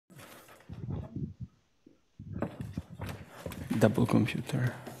double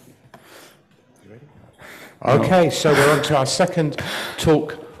computer. Okay, so we're on to our second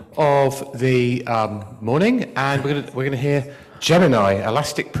talk of the morning, and we're going to hear Gemini,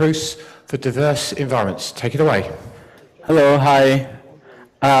 elastic proofs for diverse environments. Take it away. Hello, hi.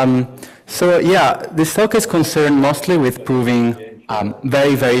 So yeah, this talk is concerned mostly with proving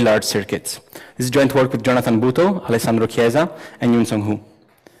very, very large circuits. This is joint work with Jonathan Bootle, Alessandro Chiesa, and Yuncong.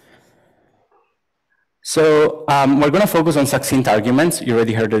 So we're going to focus on succinct arguments. You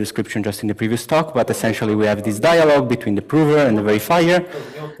already heard the description just in the previous talk, but essentially we have this dialogue between the prover and the verifier.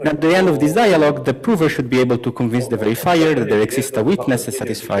 And at the end of this dialogue, the prover should be able to convince the verifier that there exists a witness that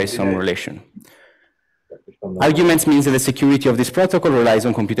satisfies some relation. Arguments means that the security of this protocol relies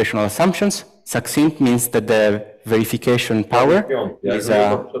on computational assumptions. Succinct means that the verification power is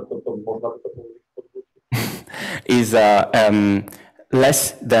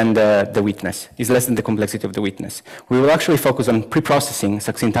less than the witness, is less than the complexity of the witness. We will actually focus on pre-processing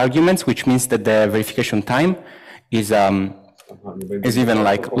succinct arguments, which means that the verification time is even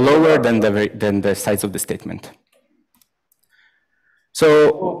like lower than the size of the statement.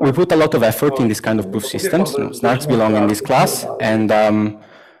 So we put a lot of effort in this kind of proof systems. SNARKs belong in this class, and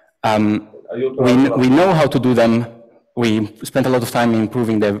we know how to do them. We spent a lot of time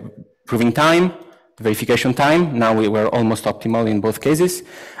improving the proving time, verification time. Now we were almost optimal in both cases,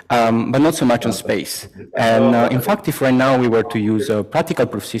 but not so much on space. And in fact, if right now we were to use practical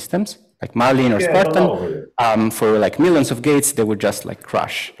proof systems like Marlin or Spartan for like millions of gates, they would just like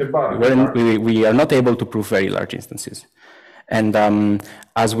crash. We are not able to prove very large instances. And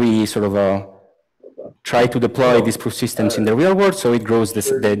as we sort of try to deploy these proof systems in the real world, so it grows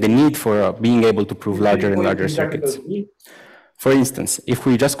the need for being able to prove larger and larger circuits. For instance, if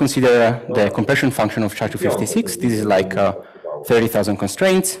we just consider the compression function of SHA-256, this is like 30,000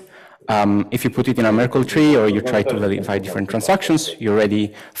 constraints. If you put it in a Merkle tree or you try to verify different transactions, you're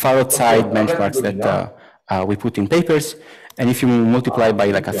already far outside benchmarks that we put in papers. And if you multiply by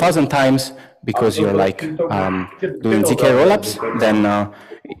like 1,000 times, because you're like doing ZK rollups, then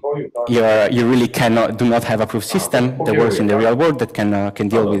you really do not have a proof system that works in the real world that can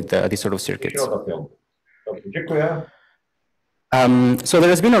deal with these sort of circuits. So there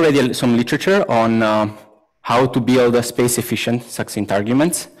has been already some literature on how to build space-efficient succinct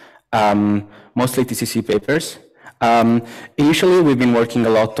arguments, mostly TCC papers. Initially, we've been working a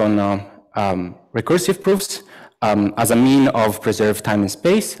lot on recursive proofs as a mean of preserved time and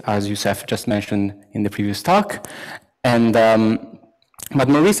space, as Youssef just mentioned in the previous talk. And but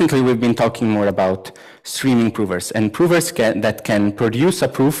more recently, we've been talking more about streaming provers and provers that can produce a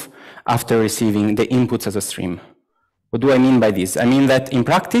proof after receiving the inputs as a stream. What do I mean by this? I mean that in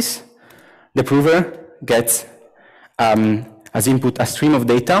practice, the prover gets as input a stream of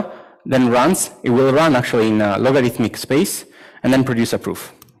data, then it will run actually in a logarithmic space, and then produce a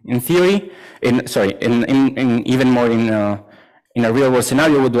proof. In theory, even more in a real world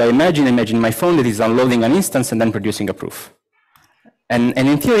scenario, what do I imagine? Imagine my phone that is downloading an instance and then producing a proof. And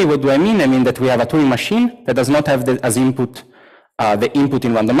in theory, what do I mean? I mean that we have a Turing machine that does not have as input the input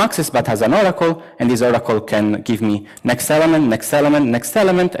in random access, but has an oracle, and this oracle can give me next element, next element, next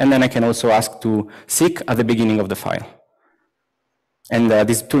element, and then I can also ask to seek at the beginning of the file. And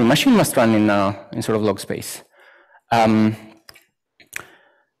this Turing machine must run in sort of log space.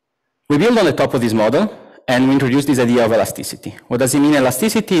 We build on the top of this model, and we introduce this idea of elasticity. What does it mean,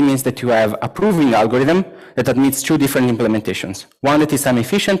 elasticity? It means that you have a proving algorithm that admits two different implementations. One that is time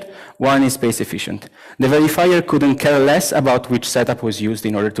efficient, one is space efficient. The verifier couldn't care less about which setup was used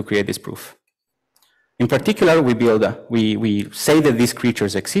in order to create this proof. In particular, we say that these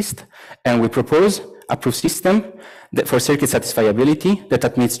creatures exist, and we propose a proof system for circuit satisfiability that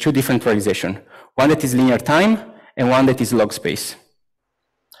admits two different realizations. One that is linear time, and one that is log space.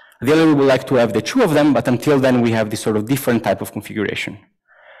 Ideally, we would like to have the two of them, but until then, we have this sort of different type of configuration.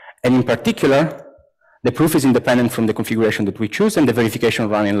 And in particular, the proof is independent from the configuration that we choose, and the verification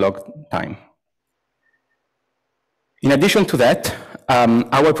run in log time. In addition to that,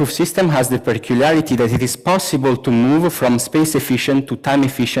 our proof system has the particularity that it is possible to move from space efficient to time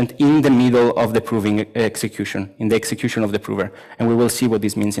efficient in the middle of the proving execution, in the execution of the prover. And we will see what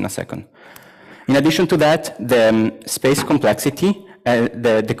this means in a second. In addition to that, the space complexity,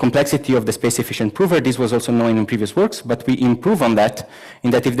 the complexity of the space-efficient prover, this was also known in previous works, but we improve on that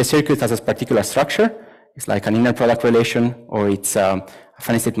in that if the circuit has a particular structure, it's like an inner product relation or it's a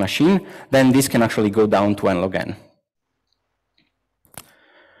finite state machine, then this can actually go down to n log n.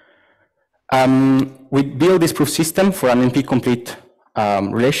 We build this proof system for an NP-complete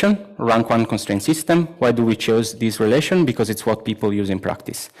relation, rank 1 constraint system. Why do we choose this relation? Because it's what people use in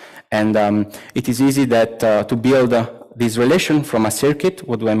practice. And it is easy that to build this relation from a circuit.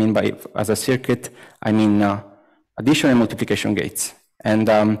 What do I mean by as a circuit? I mean addition and multiplication gates. And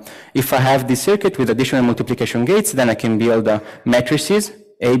if I have this circuit with addition and multiplication gates, then I can build matrices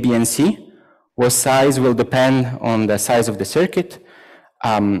A, B, and C, whose size will depend on the size of the circuit,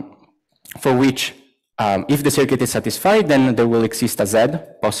 for which, if the circuit is satisfied, then there will exist a Z,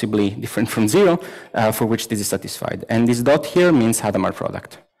 possibly different from 0, for which this is satisfied. And this dot here means Hadamard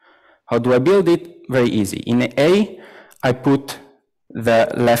product. How do I build it? Very easy. In A, I put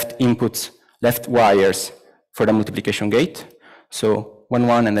the left inputs, left wires for the multiplication gate. So 1,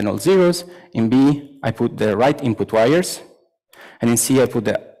 1, and then all zeros. In B, I put the right input wires. And in C, I put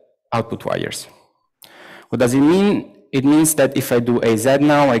the output wires. What does it mean? It means that if I do AZ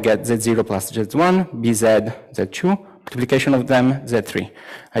now, I get Z0 plus Z1, BZ, Z2, multiplication of them, Z3.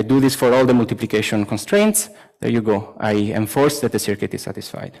 I do this for all the multiplication constraints. There you go. I enforce that the circuit is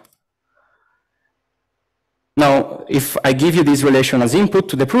satisfied. Now, if I give you this relation as input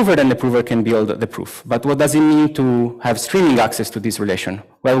to the prover, then the prover can build the proof. But what does it mean to have streaming access to this relation?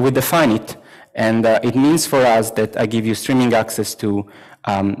 Well, we define it, and it means for us that I give you streaming access to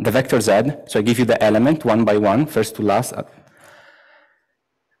the vector Z. So I give you the element one by one, first to last.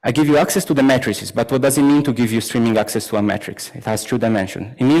 I give you access to the matrices, but what does it mean to give you streaming access to a matrix? It has 2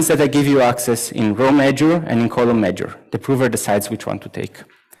 dimensions. It means that I give you access in row measure and in column measure. The prover decides which one to take.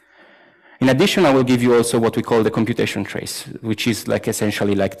 In addition, I will give you also what we call the computation trace, which is like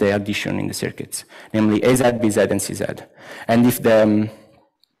essentially like the addition in the circuits, namely AZ, BZ, and CZ. And if the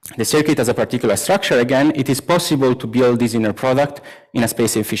circuit has a particular structure, again, it is possible to build this inner product in a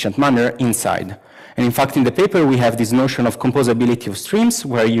space-efficient manner inside. And in fact, in the paper, we have this notion of composability of streams,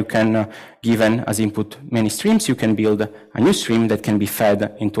 where you can, given as input many streams, you can build a new stream that can be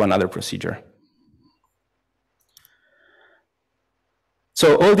fed into another procedure.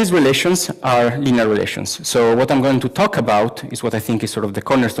 So all these relations are linear relations. So what I'm going to talk about is what I think is sort of the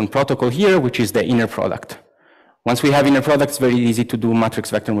cornerstone protocol here, which is the inner product. Once we have inner product, it's very easy to do matrix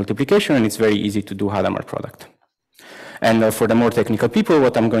vector multiplication, and it's very easy to do Hadamard product. And for the more technical people,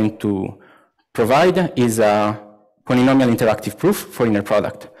 what I'm going to provide is a polynomial interactive proof for inner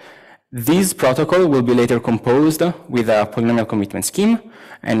product. This protocol will be later composed with a polynomial commitment scheme.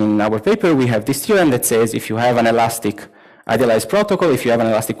 And in our paper, we have this theorem that says if you have an elastic idealized protocol, if you have an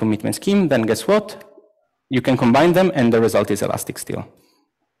elastic commitment scheme, then guess what? You can combine them, and the result is elastic still.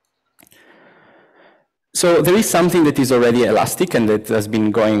 So there is something that is already elastic and that has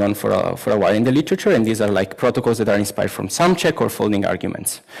been going on for a while in the literature, and these are like protocols that are inspired from sum check or folding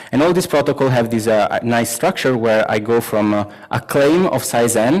arguments. And all these protocols have this nice structure where I go from a claim of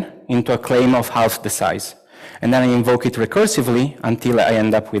size n into a claim of half the size. And then I invoke it recursively until I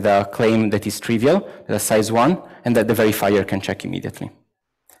end up with a claim that is trivial, that is size 1, and that the verifier can check immediately.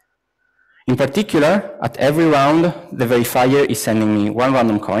 In particular, at every round, the verifier is sending me one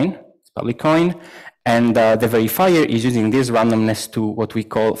random coin, it's public coin, and the verifier is using this randomness to what we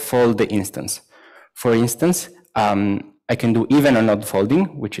call fold the instance. For instance, I can do even or not folding,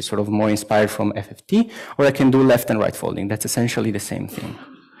 which is sort of more inspired from FFT, or I can do left and right folding. That's essentially the same thing.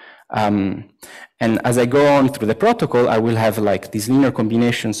 And as I go on through the protocol, I will have like these linear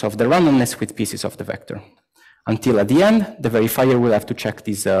combinations of the randomness with pieces of the vector. Until at the end, the verifier will have to check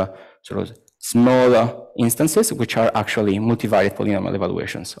these sort of small instances, which are actually multivariate polynomial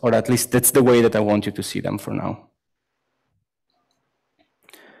evaluations, or at least that's the way that I want you to see them for now.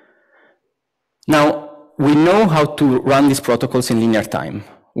 Now, we know how to run these protocols in linear time.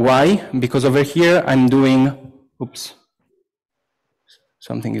 Why? Because over here I'm doing, oops,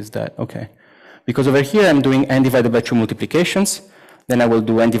 something is that, okay. Because over here I'm doing n divided by 2 multiplications, then I will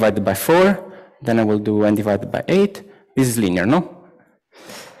do n divided by 4, then I will do n divided by 8. This is linear, no?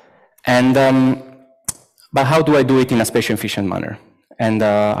 And, but how do I do it in a spatial efficient manner? And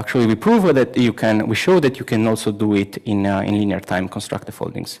actually we prove that you can, we show that you can also do it in linear time, construct the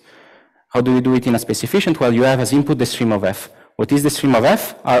foldings. How do we do it in a space efficient? Well, you have as input the stream of f. What is the stream of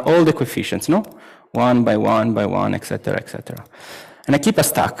f? Are all the coefficients, no? 1 by 1 by 1, etc., etc. And I keep a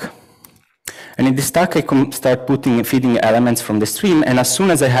stack. And in this stack, I start feeding elements from the stream, and as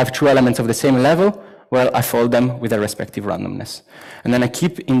soon as I have 2 elements of the same level, well, I fold them with their respective randomness. And then I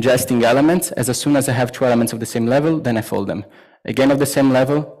keep ingesting elements, as soon as I have 2 elements of the same level, then I fold them. Again of the same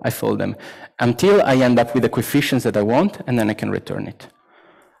level, I fold them, until I end up with the coefficients that I want, and then I can return it.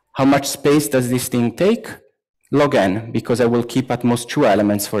 How much space does this thing take? Log n, because I will keep at most 2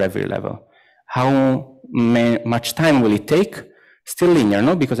 elements for every level. How much time will it take? Still linear,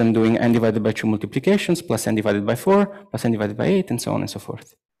 no? Because I'm doing n divided by 2 multiplications, plus n divided by 4, plus n divided by 8, and so on and so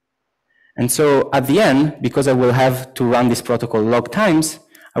forth. And so at the end, because I will have to run this protocol log times,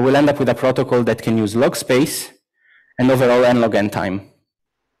 I will end up with a protocol that can use log space and overall n log n time.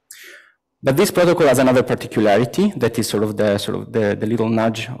 But this protocol has another particularity that is sort of the little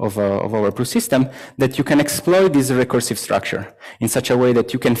nudge of our proof system, that you can exploit this recursive structure in such a way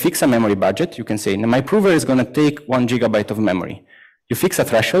that you can fix a memory budget. You can say, my prover is going to take 1 gigabyte of memory. You fix a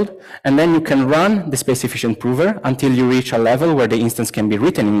threshold, and then you can run the space-efficient prover until you reach a level where the instance can be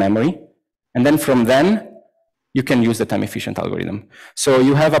written in memory. And then from then, you can use the time-efficient algorithm. So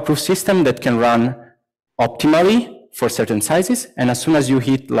you have a proof system that can run optimally for certain sizes, and as soon as you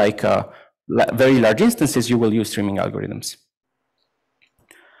hit like very large instances, you will use streaming algorithms.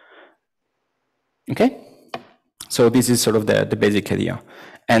 Okay? So this is sort of the basic idea.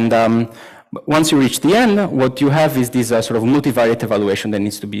 And once you reach the end, what you have is this sort of multivariate evaluation that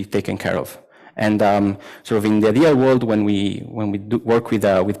needs to be taken care of. And sort of in the ideal world, when we work with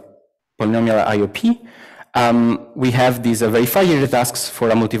polynomial IOP, we have these verifier tasks for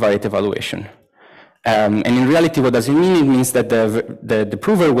a multivariate evaluation. And in reality, what does it mean? It means that the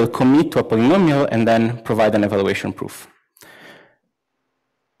prover will commit to a polynomial and then provide an evaluation proof.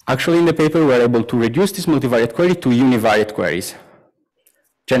 Actually, in the paper, we're able to reduce this multivariate query to univariate queries,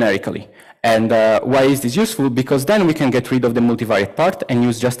 generically. And why is this useful? Because then we can get rid of the multivariate part and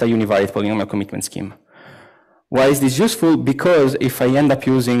use just a univariate polynomial commitment scheme. Why is this useful? Because if I end up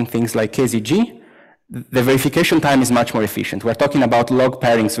using things like KZG, the verification time is much more efficient. We're talking about log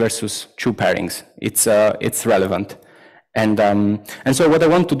pairings versus true pairings. It's relevant. And so what I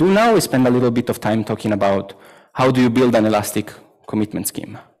want to do now is spend a little bit of time talking about how do you build an elastic commitment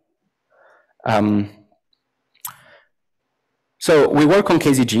scheme. So we work on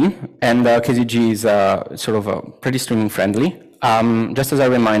KZG, and KZG is sort of pretty streaming friendly. Just as a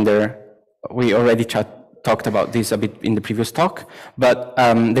reminder, we already talked about this a bit in the previous talk, but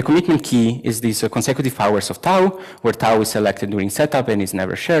the commitment key is these consecutive powers of tau, where tau is selected during setup and is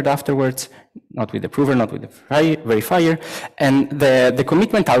never shared afterwards, not with the prover, not with the verifier. And the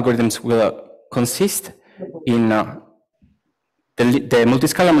commitment algorithms will consist in the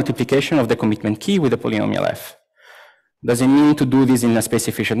multiscalar multiplication of the commitment key with the polynomial f. Does it mean to do this in a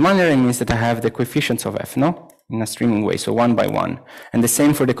space-efficient manner? It means that I have the coefficients of f, no? In a streaming way, so 1 by 1. And the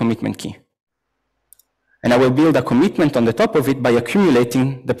same for the commitment key. And I will build a commitment on the top of it by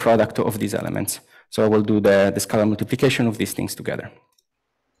accumulating the product of these elements. So I will do the scalar multiplication of these things together.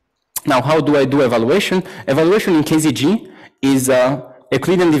 Now, how do I do evaluation? Evaluation in KZG is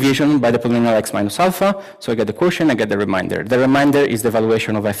Euclidean division by the polynomial x minus alpha. So I get the quotient, I get the remainder. The remainder is the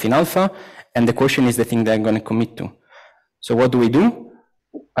evaluation of f in alpha, and the quotient is the thing that I'm going to commit to. So what do?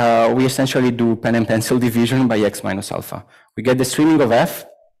 We essentially do pen and pencil division by x minus alpha. We get the streaming of f,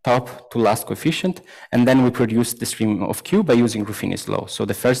 top to last coefficient, and then we produce the stream of Q by using Ruffini's law. So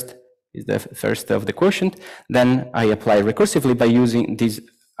the first is the first of the quotient, then I apply recursively by using this,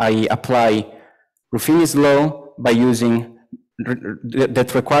 I apply Ruffini's law by using,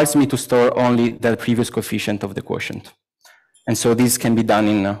 that requires me to store only the previous coefficient of the quotient. And so this can be done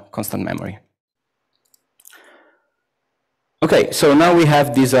in constant memory. Okay, so now we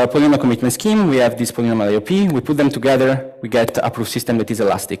have this polynomial commitment scheme, we have this polynomial IOP, we put them together, we get a proof system that is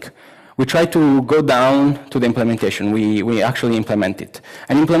elastic. We try to go down to the implementation, we actually implement it.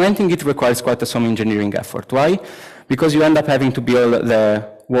 And implementing it requires quite some engineering effort. Why? Because you end up having to build the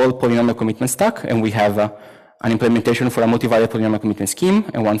whole polynomial commitment stack, and we have an implementation for a multivariate polynomial commitment scheme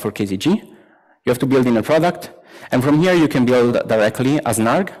and one for KZG. You have to build in a product, and from here you can build directly a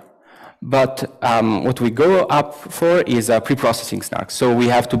SNARK. But what we go up for is pre-processing SNARKs. So we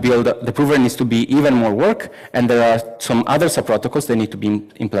have to build, the prover needs to be even more work, and there are some other subprotocols that need to be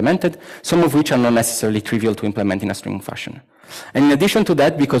implemented, some of which are not necessarily trivial to implement in a streaming fashion. And in addition to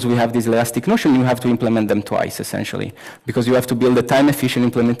that, because we have this elastic notion, you have to implement them twice, essentially, because you have to build the time-efficient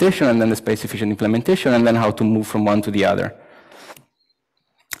implementation and then the space-efficient implementation, and then how to move from one to the other.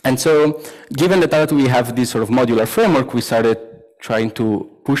 And so, given that we have this sort of modular framework, we started trying to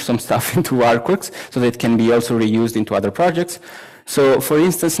push some stuff into ArcWorks so that it can be also reused into other projects. So for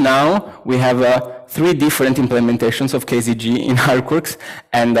instance, now we have 3 different implementations of KZG in ArcWorks.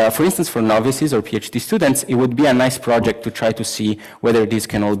 And for instance, for novices or PhD students, it would be a nice project to try to see whether these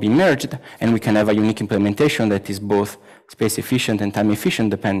can all be merged, and we can have a unique implementation that is both space efficient and time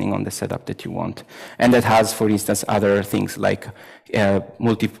efficient depending on the setup that you want. And that has, for instance, other things like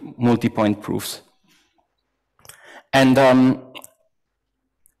multi-point proofs. And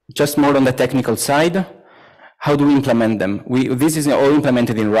just more on the technical side, how do we implement them? This is all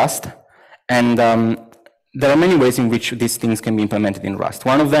implemented in Rust, and there are many ways in which these things can be implemented in Rust.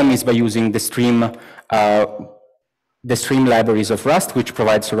 One of them is by using the stream the stream libraries of Rust, which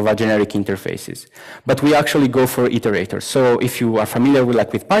provide sort of a generic interfaces. But we actually go for iterators. So if you are familiar with,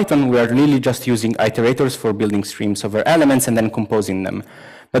 like with Python, we are really just using iterators for building streams over elements and then composing them.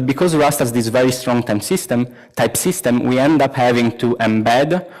 But because Rust has this very strong type system, we end up having to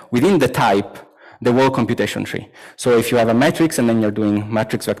embed within the type the whole computation tree. So if you have a matrix and then you're doing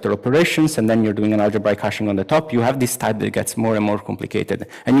matrix vector operations and then you're doing an algebraic hashing on the top, you have this type that gets more and more complicated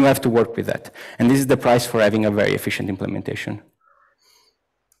and you have to work with that. And this is the price for having a very efficient implementation.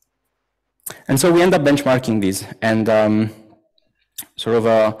 And so we end up benchmarking these and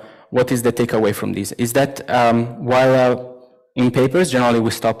what is the takeaway from this is that while in papers, generally we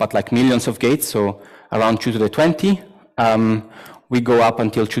stop at like millions of gates, so around 2 to the 20, we go up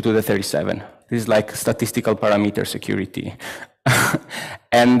until 2 to the 37. This is like statistical parameter security.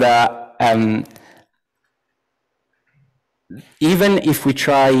 And even if we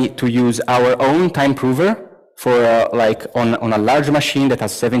try to use our own time prover for like on a large machine that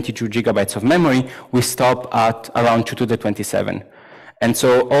has 72 gigabytes of memory, we stop at around 2 to the 27. And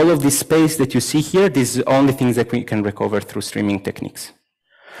so all of this space that you see here, these are only things that we can recover through streaming techniques.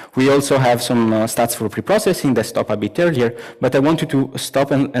 We also have some stats for preprocessing that stop a bit earlier, but I want you to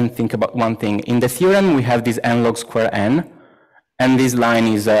stop and think about one thing. In the theorem, we have this n log square n, and this line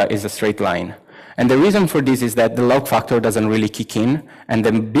is a straight line. And the reason for this is that the log factor doesn't really kick in, and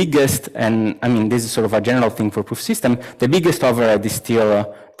the biggest, and I mean, this is sort of a general thing for proof system, the biggest overhead is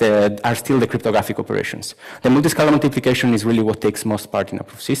still are still the cryptographic operations. The multiscalar multiplication is really what takes most part in a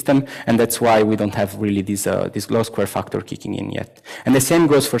proof system, and that's why we don't have really this log square factor kicking in yet. And the same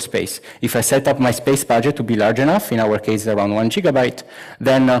goes for space. If I set up my space budget to be large enough, in our case around 1 gigabyte,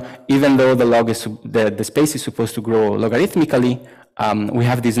 then even though the space is supposed to grow logarithmically, we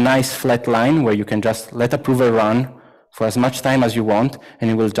have this nice flat line where you can just let a prover run for as much time as you want,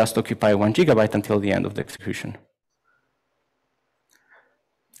 and it will just occupy 1 gigabyte until the end of the execution.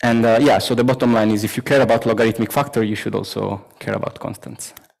 And yeah, so the bottom line is if you care about logarithmic factor, you should also care about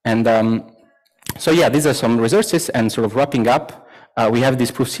constants. And so yeah, these are some resources, and sort of wrapping up, we have this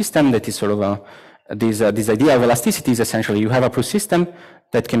proof system that is sort of this idea of elasticity is essentially you have a proof system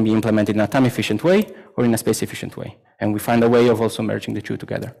that can be implemented in a time efficient way or in a space efficient way. And we find a way of also merging the two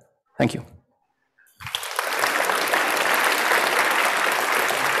together. Thank you.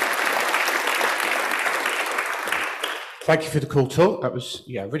 Thank you for the cool talk. That was,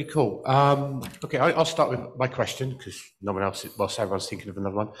 yeah, really cool. Okay, I'll start with my question because no one else, whilst everyone's thinking of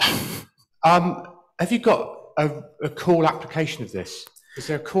another one. Have you got a cool application of this? Is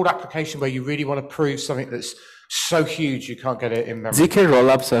there a cool application where you really want to prove something that's so huge you can't get it in memory? ZK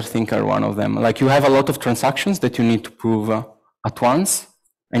rollups, I think, are one of them. Like you have a lot of transactions that you need to prove at once,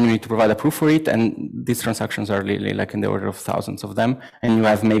 and you need to provide a proof for it, and these transactions are really like in the order of thousands of them, and you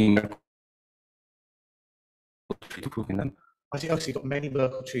have maybe to prove in them. I think you've got many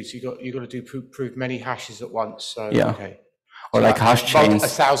Merkle trees. You got to do prove many hashes at once. So yeah. Okay. Or so like hash chains.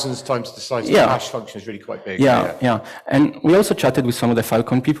 1,000 times the size of the hash function is really quite big. Yeah, yeah. And we also chatted with some of the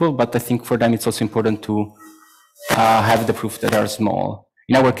Filecoin people, but I think for them it's also important to have the proofs that are small.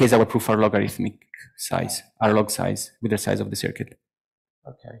 In our case, our proofs are logarithmic size, are log size with the size of the circuit.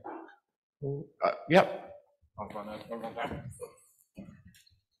 Okay. Yep.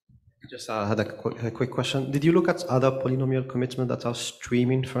 Just had a quick question. Did you look at other polynomial commitments that are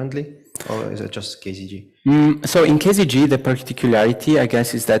streaming friendly, or is it just KZG? So in KZG, the particularity, I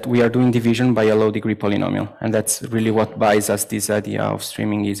guess, is that we are doing division by a low degree polynomial, and that's really what buys us this idea of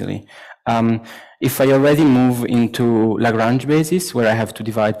streaming easily. If I already move into Lagrange basis, where I have to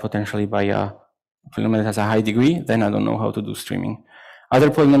divide potentially by a polynomial that has a high degree, then I don't know how to do streaming. Other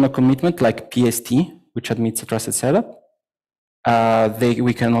polynomial commitment like PST, which admits a trusted setup,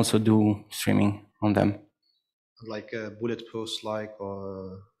 we can also do streaming on them. Like bulletproof, like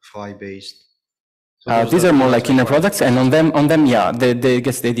or Phi based. So these are more like inner products, and on them, yeah, I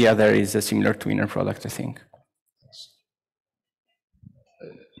guess the idea there is similar to inner product, I think.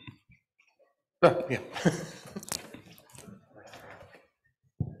 Yeah.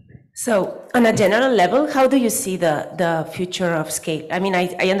 So on a general level, how do you see the future of scale? I mean,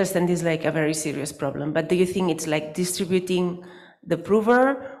 I understand this is like a very serious problem, but do you think it's like distributing the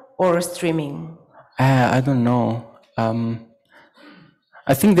prover or streaming? I don't know.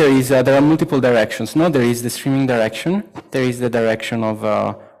 I think there are multiple directions. No, there is the streaming direction. There is the direction of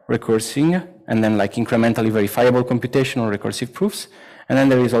recursing and then like incrementally verifiable computation or recursive proofs. And then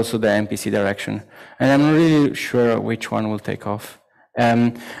there is also the MPC direction. And I'm not really sure which one will take off.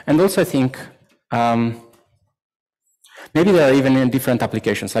 And also I think maybe there are even different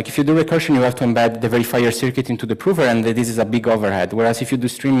applications. Like if you do recursion, you have to embed the verifier circuit into the prover, and this is a big overhead. Whereas if you do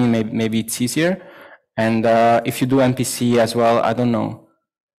streaming, maybe it's easier. And if you do MPC as well, I don't know.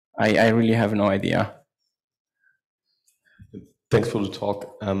 I really have no idea. Thanks for the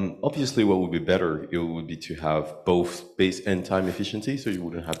talk. Obviously, what would be better, it would be to have both space and time efficiency, so you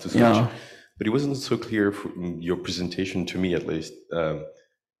wouldn't have to switch. Yeah. But it wasn't so clear from your presentation, to me at least,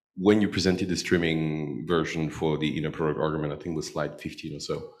 when you presented the streaming version for the inner product argument, I think it was slide 15 or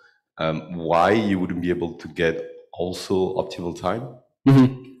so, why you wouldn't be able to get also optimal time?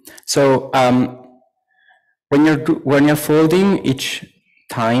 Mm-hmm. So when you're folding each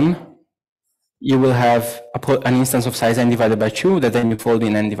time, you will have an instance of size n divided by 2 that then you fold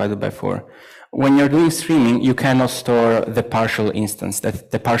in n divided by 4. When you're doing streaming, you cannot store the partial instance,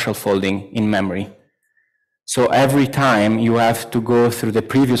 the partial folding in memory. So every time you have to go through the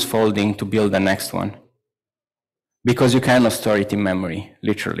previous folding to build the next one, because you cannot store it in memory,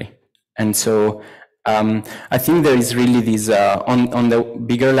 literally. And so I think there is really this, on the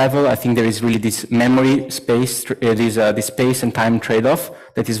bigger level, I think there is really this memory space, this space and time trade-off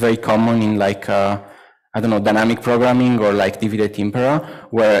that is very common in like, I don't know, dynamic programming or like divided impera,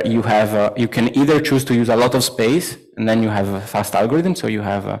 where you have, you can either choose to use a lot of space and then you have a fast algorithm, so you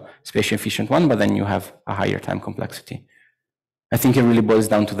have a spatially efficient one, but then you have a higher time complexity. I think it really boils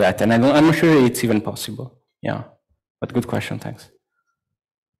down to that, and I'm not sure it's even possible. Yeah, but good question, thanks.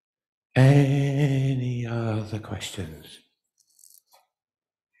 Any other questions?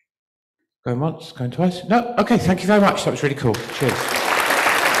 Going once, going twice? No? Okay, thank you very much. That was really cool. Cheers.